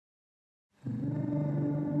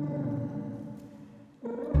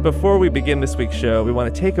Before we begin this week's show, we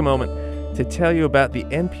want to take a moment to tell you about the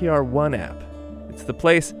NPR One app. It's the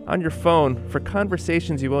place on your phone for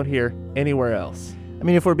conversations you won't hear anywhere else. I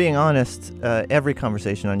mean, if we're being honest, every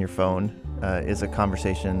conversation on your phone is a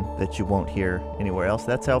conversation that you won't hear anywhere else.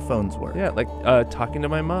 That's how phones work. Yeah, like talking to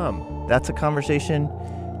my mom. That's a conversation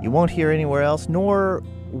you won't hear anywhere else, nor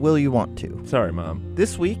will you want to. Sorry, Mom.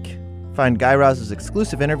 This week, find Guy Raz's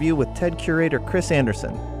exclusive interview with TED curator Chris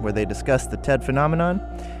Anderson, where they discuss the TED phenomenon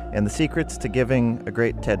and the secrets to giving a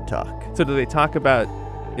great TED Talk. So do they talk about,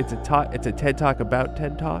 it's a TED Talk about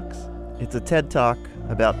TED Talks? It's a TED Talk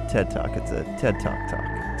about TED Talk. It's a TED Talk.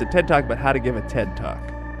 It's a TED Talk about how to give a TED Talk.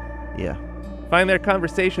 Yeah. Find their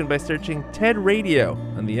conversation by searching TED Radio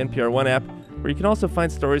on the NPR One app, where you can also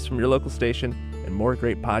find stories from your local station and more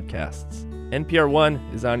great podcasts. NPR One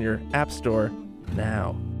is on your app store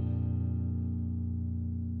now.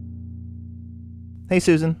 Hey,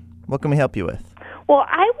 Susan, what can we help you with? Well,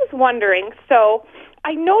 I was wondering, so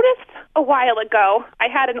I noticed a while ago I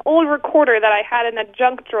had an old recorder that I had in a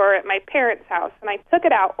junk drawer at my parents' house, and I took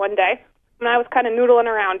it out one day, and I was kind of noodling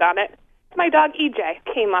around on it. My dog,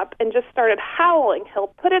 EJ, came up and just started howling. He'll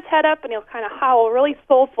put his head up, and he'll kind of howl really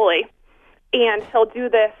soulfully, and he'll do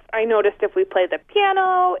this. I noticed if we play the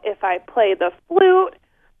piano, if I play the flute,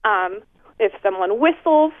 if someone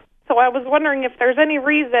whistles. So I was wondering if there's any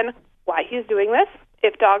reason why he's doing this,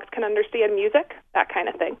 if dogs can understand music, that kind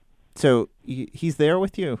of thing. So he's there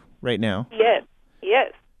with you right now? Yes, he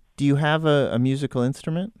is. Do you have a musical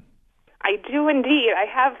instrument? I do indeed. I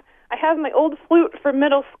have my old flute from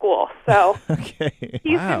middle school, so Okay.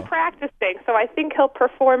 he's Wow. been practicing, so I think he'll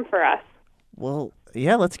perform for us. Well,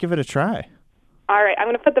 yeah, let's give it a try. All right, I'm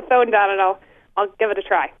going to put the phone down and I'll give it a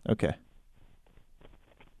try. Okay.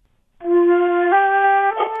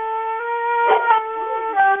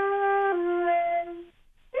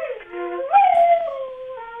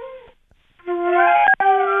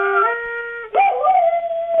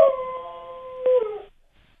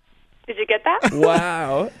 Did you get that?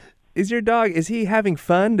 Wow. Is he having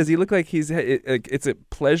fun? Does he look like is it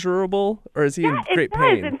pleasurable, or is he in Yeah, great it does.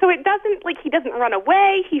 pain? And so it doesn't, he doesn't run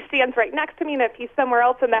away. He stands right next to me, and if he's somewhere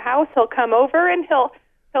else in the house, he'll come over and he'll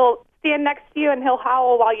stand next to you and he'll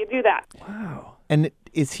howl while you do that. Wow. And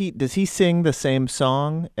does he sing the same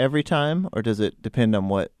song every time, or does it depend on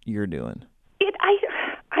what you're doing?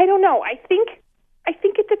 I don't know. I think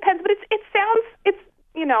it depends, but it sounds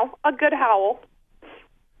a good howl.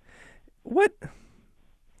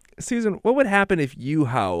 Susan, what would happen if you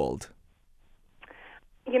howled?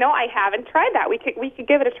 I haven't tried that. We could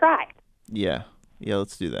give it a try. Yeah,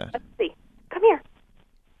 let's do that. Let's see. Come here.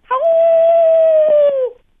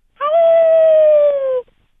 Howl! Howl!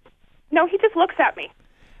 No, he just looks at me.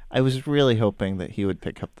 I was really hoping that he would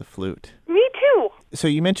pick up the flute. Me too. So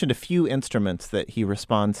you mentioned a few instruments that he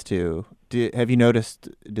responds to. Have you noticed,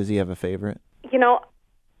 does he have a favorite?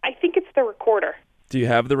 I think it's the recorder. Do you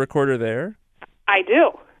have the recorder there? I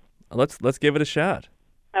do. Let's give it a shot.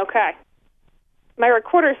 Okay. My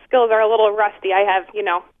recorder skills are a little rusty. I have,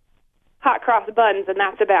 hot cross buns, and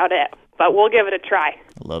that's about it. But we'll give it a try.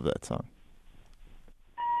 I love that song.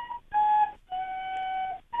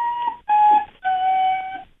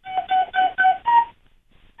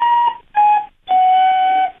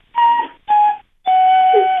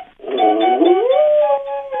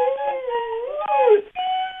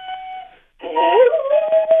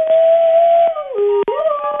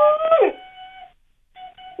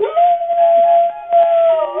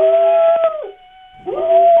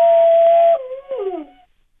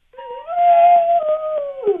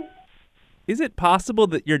 Is it possible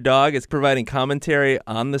that your dog is providing commentary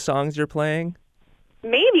on the songs you're playing?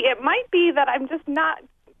 Maybe. It might be that I'm just not.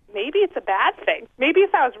 Maybe it's a bad thing. Maybe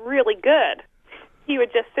if I was really good, he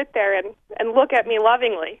would just sit there and look at me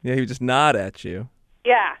lovingly. Yeah, he would just nod at you.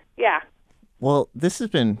 Yeah. Well, this has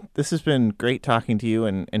been great talking to you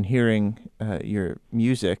and hearing your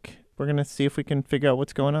music. We're going to see if we can figure out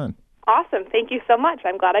what's going on. Awesome. Thank you so much.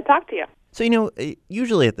 I'm glad I talked to you. So,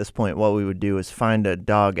 usually at this point, what we would do is find a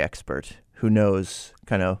dog expert who knows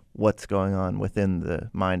kind of what's going on within the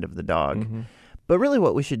mind of the dog. Mm-hmm. But really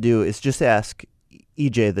what we should do is just ask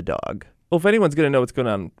EJ the dog. Well, if anyone's going to know what's going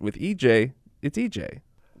on with EJ, it's EJ.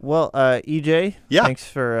 Well, EJ, Yeah. thanks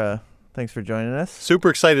for joining us. Super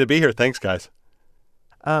excited to be here. Thanks, guys.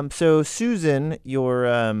 So Susan, your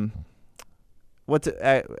what is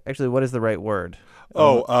the right word?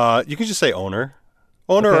 You can just say owner.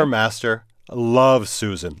 Owner Okay. or master. Love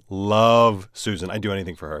Susan. Love Susan. I'd do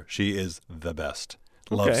anything for her. She is the best.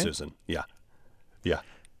 Love Okay. Susan. Yeah.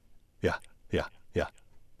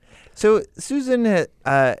 So Susan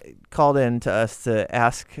called in to us to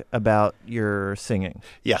ask about your singing.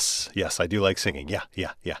 Yes, I do like singing.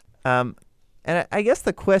 Yeah. And I guess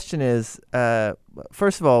the question is,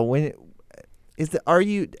 first of all, is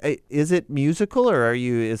it musical or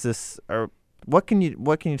what can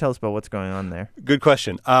you tell us about what's going on there? Good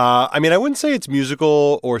question. I mean, I wouldn't say it's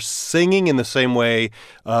musical or singing in the same way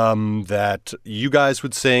that you guys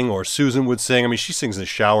would sing or Susan would sing. I mean, she sings in the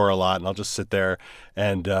shower a lot, and I'll just sit there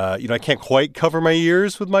and, I can't quite cover my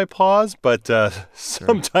ears with my paws, but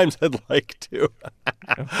sometimes I'd like to.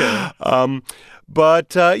 Okay.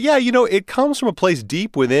 But it comes from a place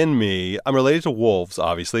deep within me. I'm related to wolves,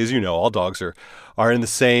 obviously. As you know, all dogs are in the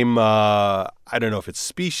same, I don't know if it's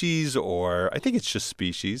species or I think it's just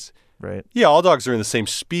species. Right. Yeah, all dogs are in the same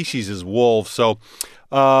species as wolves. So,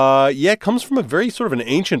 it comes from a very sort of an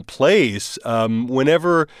ancient place.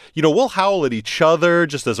 Whenever, we'll howl at each other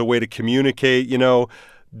just as a way to communicate,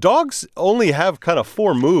 Dogs only have kind of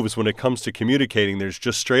 4 moves when it comes to communicating. There's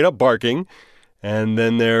just straight up barking. And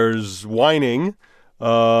then there's whining,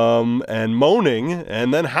 and moaning,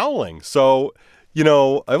 and then howling. So,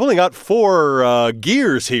 I've only got 4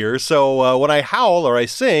 gears here. So when I howl or I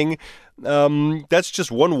sing, that's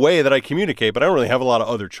just one way that I communicate, but I don't really have a lot of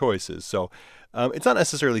other choices. So it's not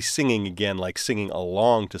necessarily singing again, like singing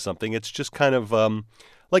along to something. It's just kind of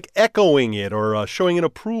like echoing it or showing an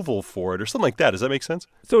approval for it or something like that. Does that make sense?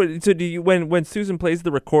 So do you when Susan plays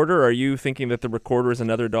the recorder, are you thinking that the recorder is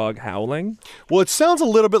another dog howling? Well, it sounds a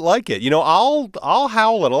little bit like it. I'll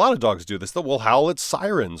howl at, a lot of dogs do this. We'll howl at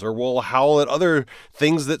sirens or we'll howl at other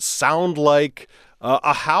things that sound like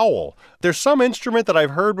a howl. There's some instrument that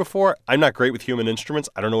I've heard before. I'm not great with human instruments.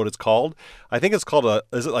 I don't know what it's called. I think it's called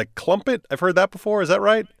is it like clumpet? I've heard that before. Is that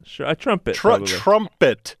right? Sure, a trumpet.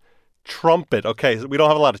 Trumpet. Okay, so we don't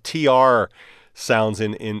have a lot of TR sounds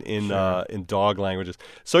in dog languages.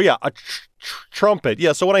 So yeah, a trumpet.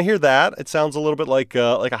 Yeah. So when I hear that, it sounds a little bit like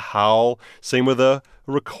a howl. Same with a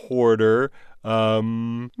recorder.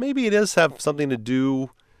 Maybe it does have something to do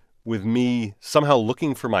with me somehow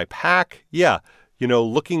looking for my pack. Yeah.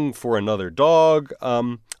 Looking for another dog.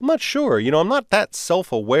 I'm not sure. I'm not that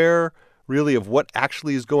self-aware really of what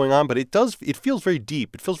actually is going on, but it feels very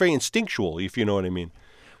deep. It feels very instinctual, if you know what I mean.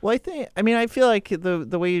 Well, I feel like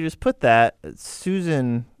the way you just put that,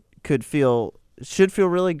 Susan should feel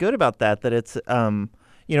really good about that. That it's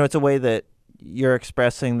it's a way that you're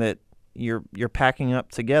expressing that you're packing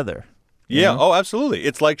up together. Yeah. Oh, absolutely.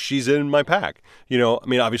 It's like she's in my pack.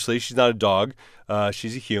 Obviously she's not a dog.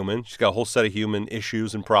 She's a human. She's got a whole set of human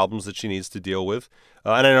issues and problems that she needs to deal with.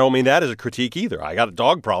 And I don't mean that as a critique either. I got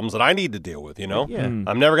dog problems that I need to deal with. Yeah.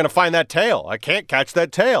 I'm never going to find that tail. I can't catch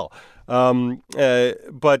that tail.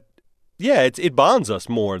 But yeah, it bonds us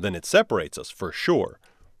more than it separates us, for sure.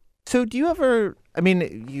 So do you ever,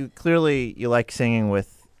 you like singing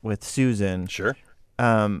with Susan. Sure.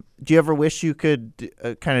 Do you ever wish you could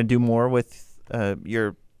kind of do more with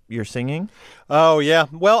your singing? Oh, yeah.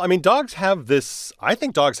 Well, dogs have this, I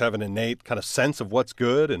think dogs have an innate kind of sense of what's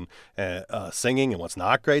good and singing and what's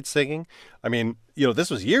not great singing. This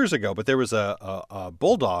was years ago, but there was a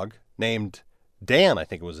bulldog named Dan, I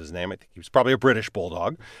think it was his name. I think he was probably a British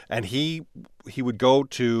bulldog. And he would go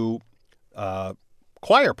to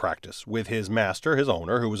choir practice with his master, his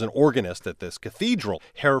owner, who was an organist at this cathedral,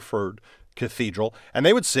 Hereford Cathedral. And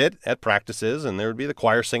they would sit at practices and there would be the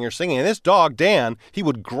choir singer singing. And this dog, Dan, he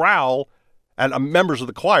would growl at members of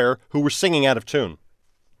the choir who were singing out of tune.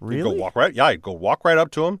 Really? He'd go walk right up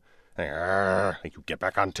to him. And you get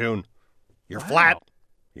back on tune. You're flat.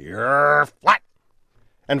 You're flat.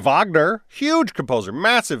 And Wagner, huge composer,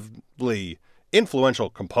 massively influential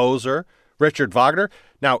composer, Richard Wagner.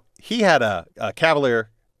 Now, he had a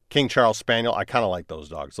Cavalier King Charles Spaniel. I kind of like those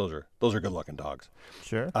dogs. Those are good-looking dogs.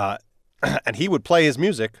 Sure. And he would play his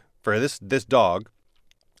music for this dog.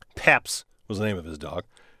 Peps was the name of his dog.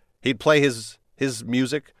 He'd play his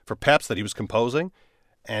music for Peps that he was composing,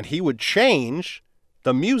 and he would change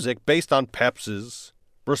the music based on Peps's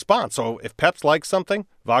response. So if Peps liked something,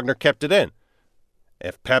 Wagner kept it in.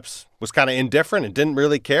 If Peps was kind of indifferent and didn't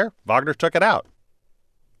really care, Wagner took it out.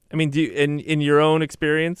 Do you, in your own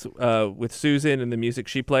experience with Susan and the music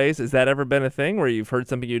she plays, has that ever been a thing where you've heard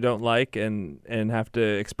something you don't like and have to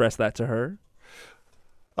express that to her?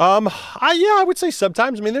 I would say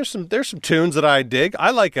sometimes. There's some tunes that I dig. I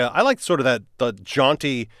like sort of the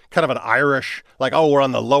jaunty kind of an Irish, like, oh, we're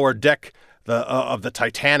on the lower deck of the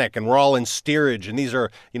Titanic and we're all in steerage and these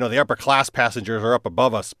are, the upper class passengers are up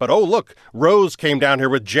above us. But oh, look, Rose came down here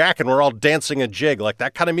with Jack and we're all dancing a jig, like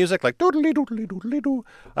that kind of music, like doodly doodly doodly doo.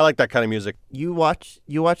 I like that kind of music. You watch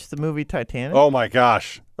the movie Titanic? Oh my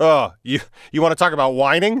gosh. Oh, you want to talk about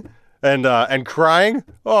whining? and crying.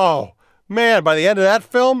 Oh, man, by the end of that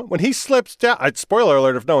film, when he slips down, spoiler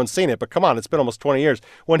alert if no one's seen it, but come on, it's been almost 20 years.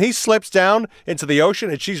 When he slips down into the ocean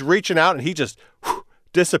and she's reaching out and he just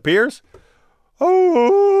disappears. Oh.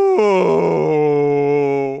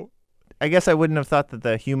 I guess I wouldn't have thought that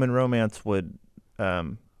the human romance would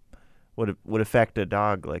affect a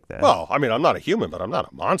dog like that. Well, I mean, I'm not a human, but I'm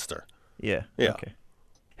not a monster. Yeah. Yeah. Okay.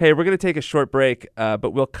 Hey, we're going to take a short break,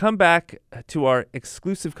 but we'll come back to our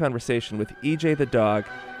exclusive conversation with EJ the dog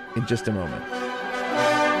in just a moment.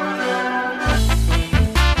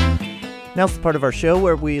 Now's the part of our show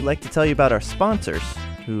where we like to tell you about our sponsors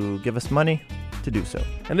who give us money to do so.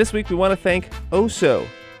 And this week we want to thank Oso,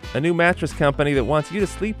 a new mattress company that wants you to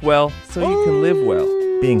sleep well so you can live well.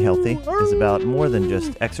 Being healthy is about more than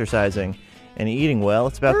just exercising and eating well.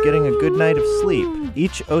 It's about getting a good night of sleep.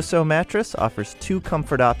 Each Oso mattress offers 2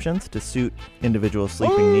 comfort options to suit individual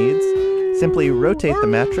sleeping needs. Simply rotate the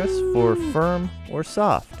mattress for firm or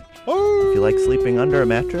soft. If you like sleeping under a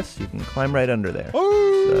mattress, you can climb right under there.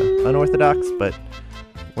 It's unorthodox, but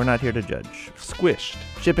we're not here to judge. Squished.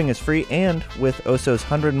 Shipping is free, and with Oso's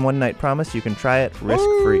 101 night promise, you can try it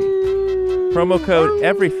risk-free. Promo code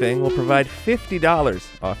EVERYTHING will provide $50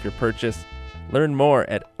 off your purchase. Learn more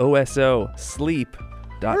at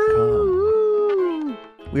ososleep.com.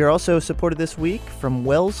 We are also supported this week from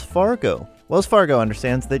Wells Fargo. Wells Fargo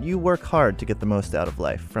understands that you work hard to get the most out of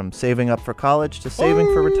life, from saving up for college to saving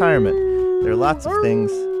for retirement. There are lots of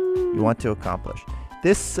things you want to accomplish.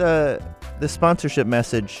 This sponsorship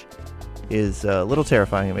message is a little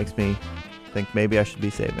terrifying. It makes me think maybe I should be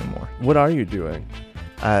saving more. What are you doing?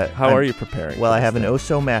 How are you preparing? Well, I have an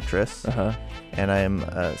Oso mattress, Uh-huh. and I am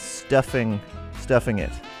stuffing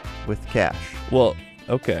it with cash. Well,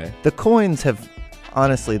 okay. The coins I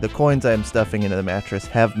am stuffing into the mattress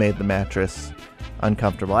have made the mattress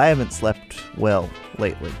uncomfortable. I haven't slept well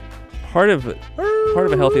lately. Part of a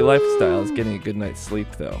healthy lifestyle is getting a good night's sleep,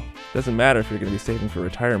 though. Doesn't matter if you're going to be saving for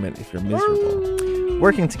retirement if you're miserable.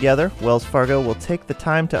 Working together, Wells Fargo will take the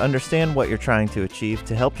time to understand what you're trying to achieve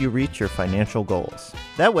to help you reach your financial goals.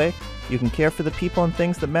 That way, you can care for the people and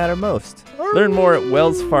things that matter most. Learn more at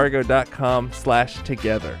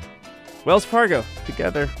wellsfargo.com/together. Wells Fargo,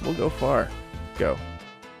 together we'll go far. Go.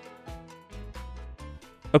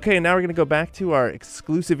 Okay, now we're going to go back to our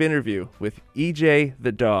exclusive interview with EJ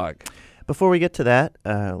the dog. Before we get to that,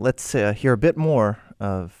 let's hear a bit more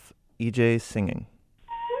of EJ's singing.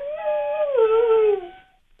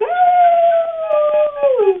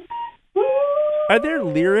 Are there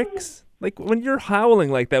lyrics? Like, when you're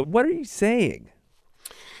howling like that, what are you saying?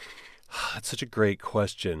 That's such a great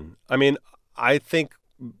question. I mean, I think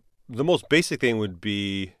the most basic thing would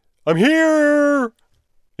be, I'm here,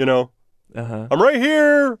 Uh-huh. I'm right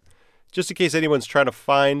here. Just in case anyone's trying to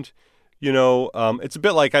find, it's a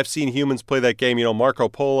bit like I've seen humans play that game, Marco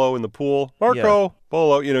Polo in the pool. Marco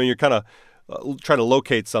Polo, you're kind of trying to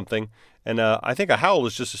locate something. And I think a howl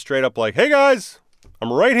is just a straight up like, hey guys,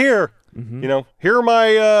 I'm right here. Mm-hmm. Here are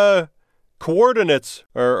my coordinates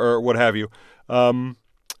or what have you. And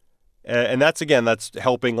that's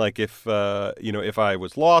helping. Like if I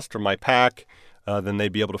was lost from my pack, then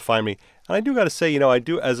they'd be able to find me. And I do got to say, I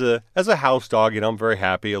do as a house dog, I'm very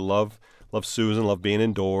happy. I love Susan, love being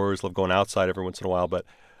indoors, love going outside every once in a while. But,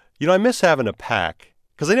 I miss having a pack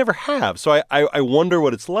because I never have. So I wonder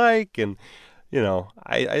what it's like. And,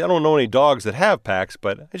 I don't know any dogs that have packs,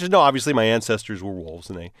 but I just know obviously my ancestors were wolves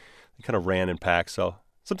and they kind of ran in packs. So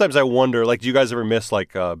sometimes I wonder, like, do you guys ever miss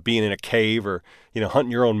like being in a cave or,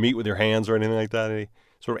 hunting your own meat with your hands or anything like that? Any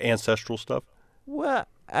sort of ancestral stuff? Well,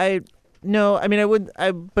 I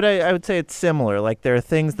would say it's similar. Like, there are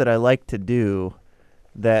things that I like to do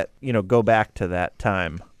that, go back to that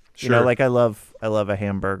time. Sure. Like I love a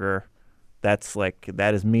hamburger. That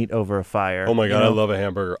is meat over a fire. Oh my God, I love a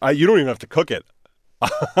hamburger. You don't even have to cook it.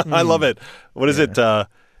 I love it. What is it?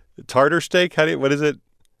 Tartar steak? What is it?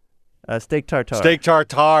 Steak tartare. Steak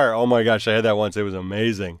tartare. Oh my gosh, I had that once. It was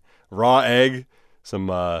amazing. Raw egg, some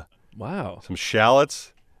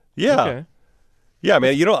shallots. Yeah. Okay. Yeah,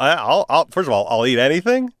 man, I'll first of all, I'll eat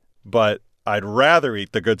anything, but I'd rather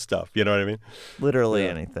eat the good stuff. You know what I mean? Literally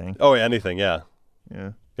anything. Oh, yeah, anything, yeah.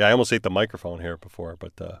 Yeah. Yeah, I almost ate the microphone here before,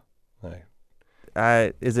 but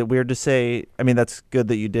is it weird to say, that's good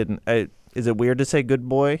that you didn't. Is it weird to say good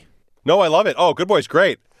boy? No, I love it. Oh, good boy's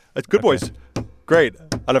great. It's good boy's great.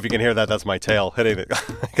 I don't know if you can hear that. That's my tail hitting it.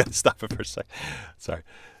 I got to stop it for a sec. Sorry.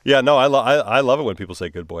 Yeah, no, I love it when people say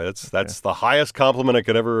good boy. That's the highest compliment I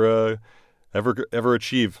could ever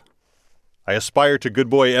achieve. I aspire to good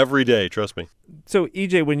boy every day, trust me. So,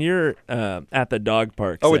 EJ, when you're at the dog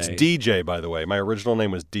park, it's DJ, by the way. My original name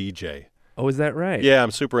was DJ. Oh, is that right? Yeah,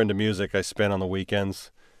 I'm super into music. I spin on the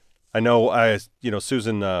weekends. I know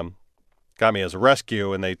Susan got me as a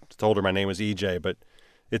rescue, and they told her my name was EJ, but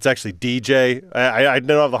it's actually DJ. I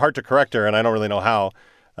don't have the heart to correct her, and I don't really know how.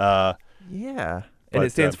 Yeah. And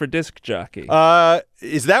it stands for disc jockey.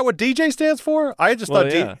 Is that what DJ stands for? I just thought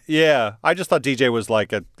I just thought DJ was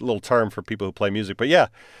like a little term for people who play music. But yeah,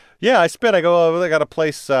 I spin. I go. I got a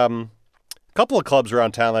place, a couple of clubs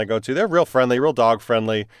around town that I go to. They're real friendly, real dog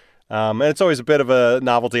friendly. And it's always a bit of a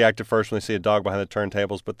novelty act at first when they see a dog behind the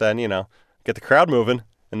turntables. But then get the crowd moving,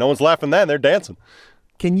 and no one's laughing. Then they're dancing.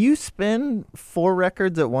 Can you spin 4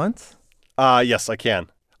 records at once? Yes, I can.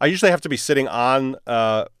 I usually have to be sitting on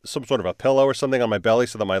some sort of a pillow or something on my belly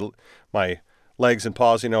so that my legs and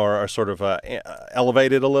paws, are sort of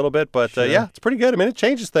elevated a little bit. But Sure. yeah, it's pretty good. I mean, it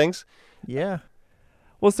changes things. Yeah.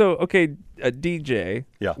 Well, so, okay, DJ,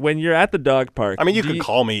 Yeah. when you're at the dog park. I mean, you can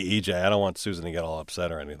call me EJ. I don't want Susan to get all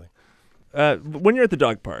upset or anything. When you're at the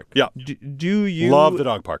dog park. Yeah. Do you Love the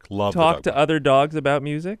dog park. Love talk the dog to park. other dogs about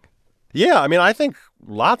music? Yeah, I mean, I think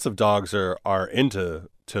lots of dogs are into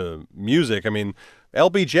music. I mean,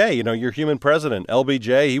 LBJ, your human president,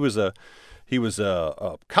 LBJ, he was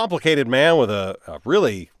a complicated man with a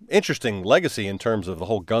really interesting legacy in terms of the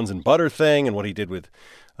whole guns and butter thing and what he did with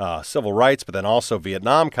civil rights, but then also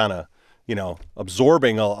Vietnam kind of,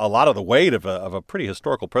 absorbing a lot of the weight of a pretty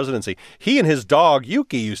historical presidency. He and his dog,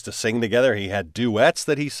 Yuki, used to sing together. He had duets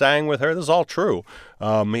that he sang with her. This is all true.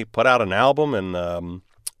 He put out an album, and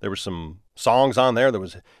there were some songs on there. There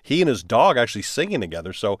was he and his dog actually singing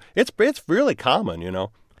together. So it's really common,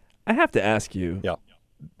 I have to ask you. Yeah.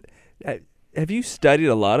 Have you studied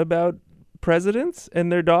a lot about presidents and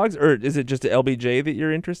their dogs, or is it just LBJ that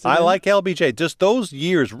you're interested in? I like LBJ. Just those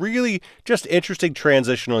years, really just interesting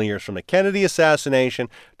transitional years from the Kennedy assassination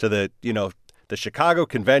to the Chicago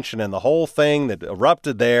Convention and the whole thing that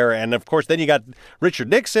erupted there. And, of course, then you got Richard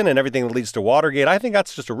Nixon and everything that leads to Watergate. I think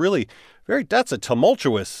that's just that's a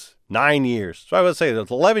tumultuous 9 years. So I would say there's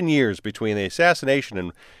 11 years between the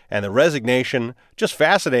assassination and the resignation. Just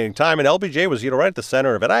fascinating time. And LBJ was, right at the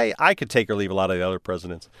center of it. I could take or leave a lot of the other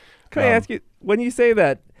presidents. Can I ask you, when you say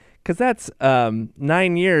that, because that's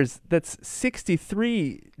 9 years, that's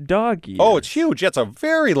 63 dog years. Oh, it's huge. That's a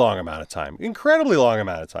very long amount of time. Incredibly long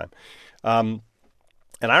amount of time. And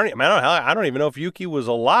I don't even know if Yuki was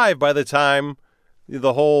alive by the time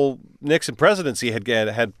the whole Nixon presidency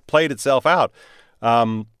had played itself out.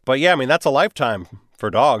 But yeah, I mean, that's a lifetime for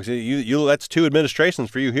dogs. That's 2 administrations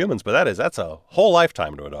for you humans, but that's a whole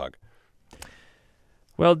lifetime to a dog.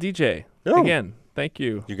 Well, DJ, again, thank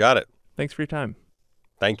you. You got it. Thanks for your time.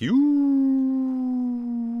 Thank you.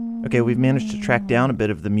 Okay, we've managed to track down a bit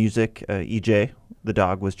of the music EJ, the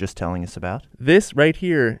dog, was just telling us about. This right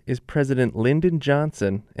here is President Lyndon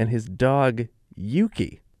Johnson and his dog,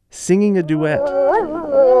 Yuki, singing a duet.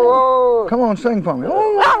 Come on, sing for me.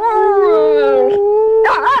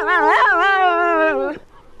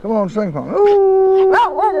 Come on, sing for me.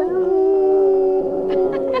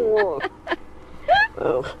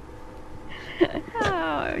 Oh,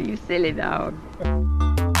 you silly dog.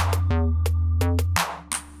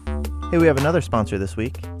 Hey, we have another sponsor this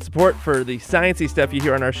week. Support for the sciencey stuff you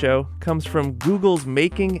hear on our show comes from Google's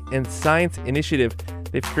Making and Science Initiative.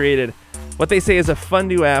 They've created what they say is a fun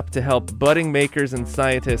new app to help budding makers and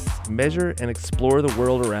scientists measure and explore the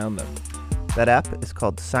world around them. That app is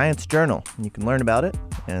called Science Journal, and you can learn about it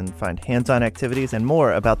and find hands-on activities and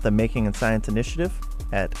more about the Making and Science Initiative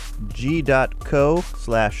at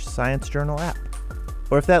g.co/Science Journal app.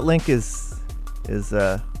 Or if that link is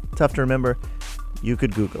tough to remember, you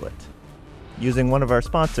could Google it using one of our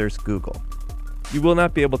sponsors, Google. You will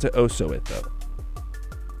not be able to OSO it, though.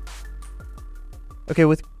 Okay,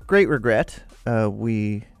 with great regret,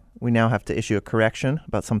 we now have to issue a correction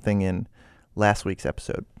about something in last week's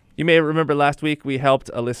episode. You may remember last week we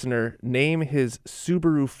helped a listener name his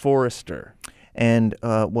Subaru Forester. And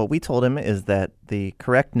what we told him is that the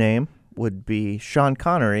correct name would be Sean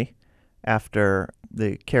Connery, after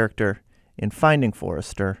the character in Finding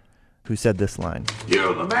Forrester who said this line.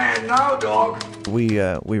 You're the man now, dog. We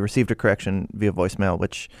received a correction via voicemail,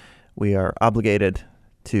 which we are obligated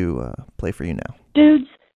to play for you now. Dudes,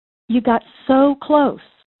 you got so close,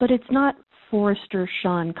 but it's not Forrester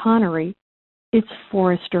Sean Connery. It's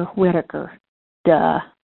Forrester Whitaker. Duh.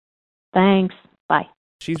 Thanks. Bye.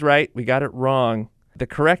 She's right. We got it wrong. The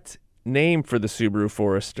correct name for the Subaru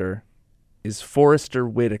Forester is Forrester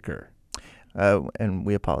Whitaker. And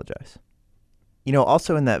we apologize.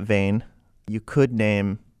 Also in that vein, you could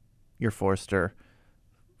name your Forester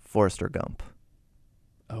Forrester Gump.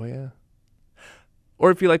 Oh, yeah.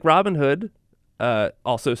 Or if you like Robin Hood,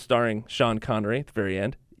 also starring Sean Connery at the very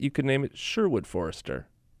end, you could name it Sherwood Forester.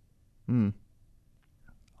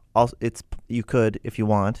 Also, you could, if you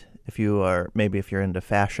want, if you're into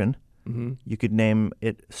fashion, you could name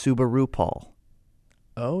it Subaru Paul.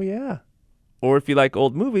 Oh, yeah. Or if you like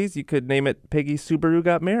old movies, you could name it Peggy Subaru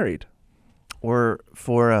Got Married. Or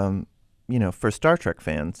for Star Trek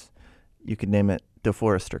fans, you could name it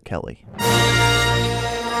DeForester Kelly.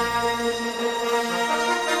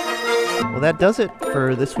 Well, that does it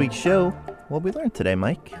for this week's show. What we learned today,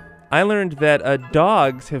 Mike? I learned that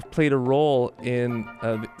dogs have played a role in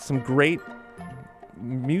some great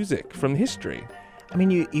music from history. I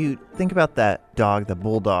mean, you think about that dog, the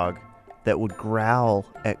bulldog, that would growl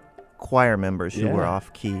at choir members who were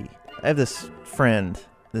off key. I have this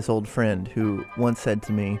old friend, who once said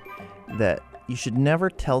to me that you should never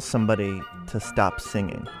tell somebody to stop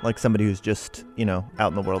singing, like somebody who's just,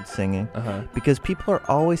 out in the world singing, because people are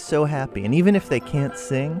always so happy. And even if they can't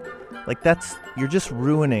sing, you're just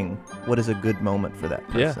ruining what is a good moment for that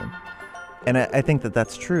person. Yeah. And I think that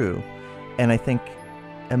that's true. And I think,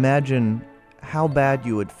 imagine how bad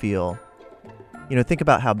you would feel. Think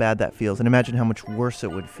about how bad that feels, and imagine how much worse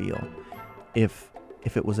it would feel if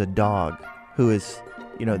it was a dog who is,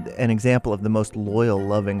 an example of the most loyal,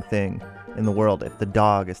 loving thing in the world. If the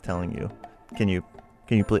dog is telling you, can you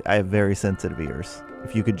please, I have very sensitive ears.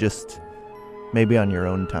 If you could just, maybe on your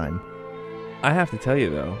own time. I have to tell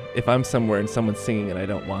you, though, if I'm somewhere and someone's singing and I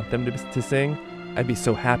don't want them to sing, I'd be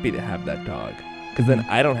so happy to have that dog. Because then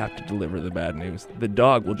I don't have to deliver the bad news. The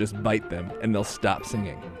dog will just bite them and they'll stop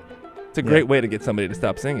singing. It's a great way to get somebody to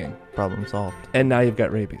stop singing. Problem solved. And now you've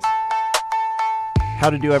got rabies. How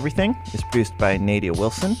to Do Everything is produced by Nadia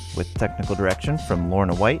Wilson with technical direction from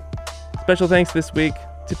Lorna White. Special thanks this week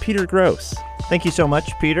to Peter Gross. Thank you so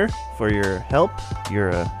much, Peter, for your help. You're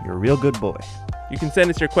a real good boy. You can send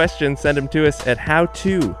us your questions. Send them to us at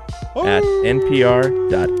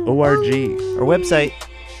howto@npr.org. Our website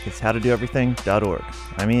is howtodoeverything.org.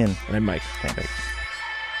 I'm Ian. And I'm Mike. Thanks.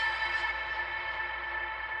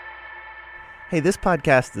 Hey, this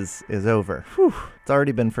podcast is over. Whew. It's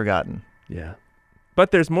already been forgotten. Yeah.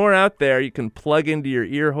 But there's more out there you can plug into your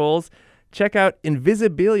ear holes. Check out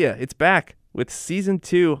Invisibilia. It's back with Season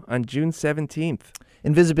 2 on June 17th.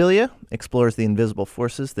 Invisibilia explores the invisible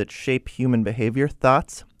forces that shape human behavior,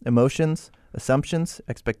 thoughts, emotions, assumptions,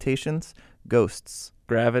 expectations, ghosts.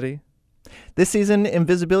 Gravity. This season,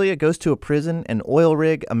 Invisibilia goes to a prison, an oil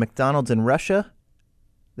rig, a McDonald's in Russia.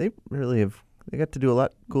 They got to do a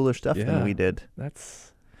lot cooler stuff than we did.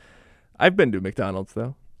 I've been to McDonald's,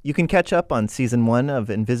 though. You can catch up on Season 1 of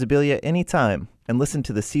Invisibilia anytime and listen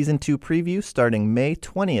to the Season 2 preview starting May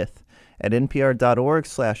 20th at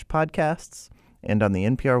npr.org/podcasts and on the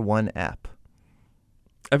NPR One app.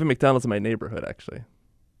 I have a McDonald's in my neighborhood, actually.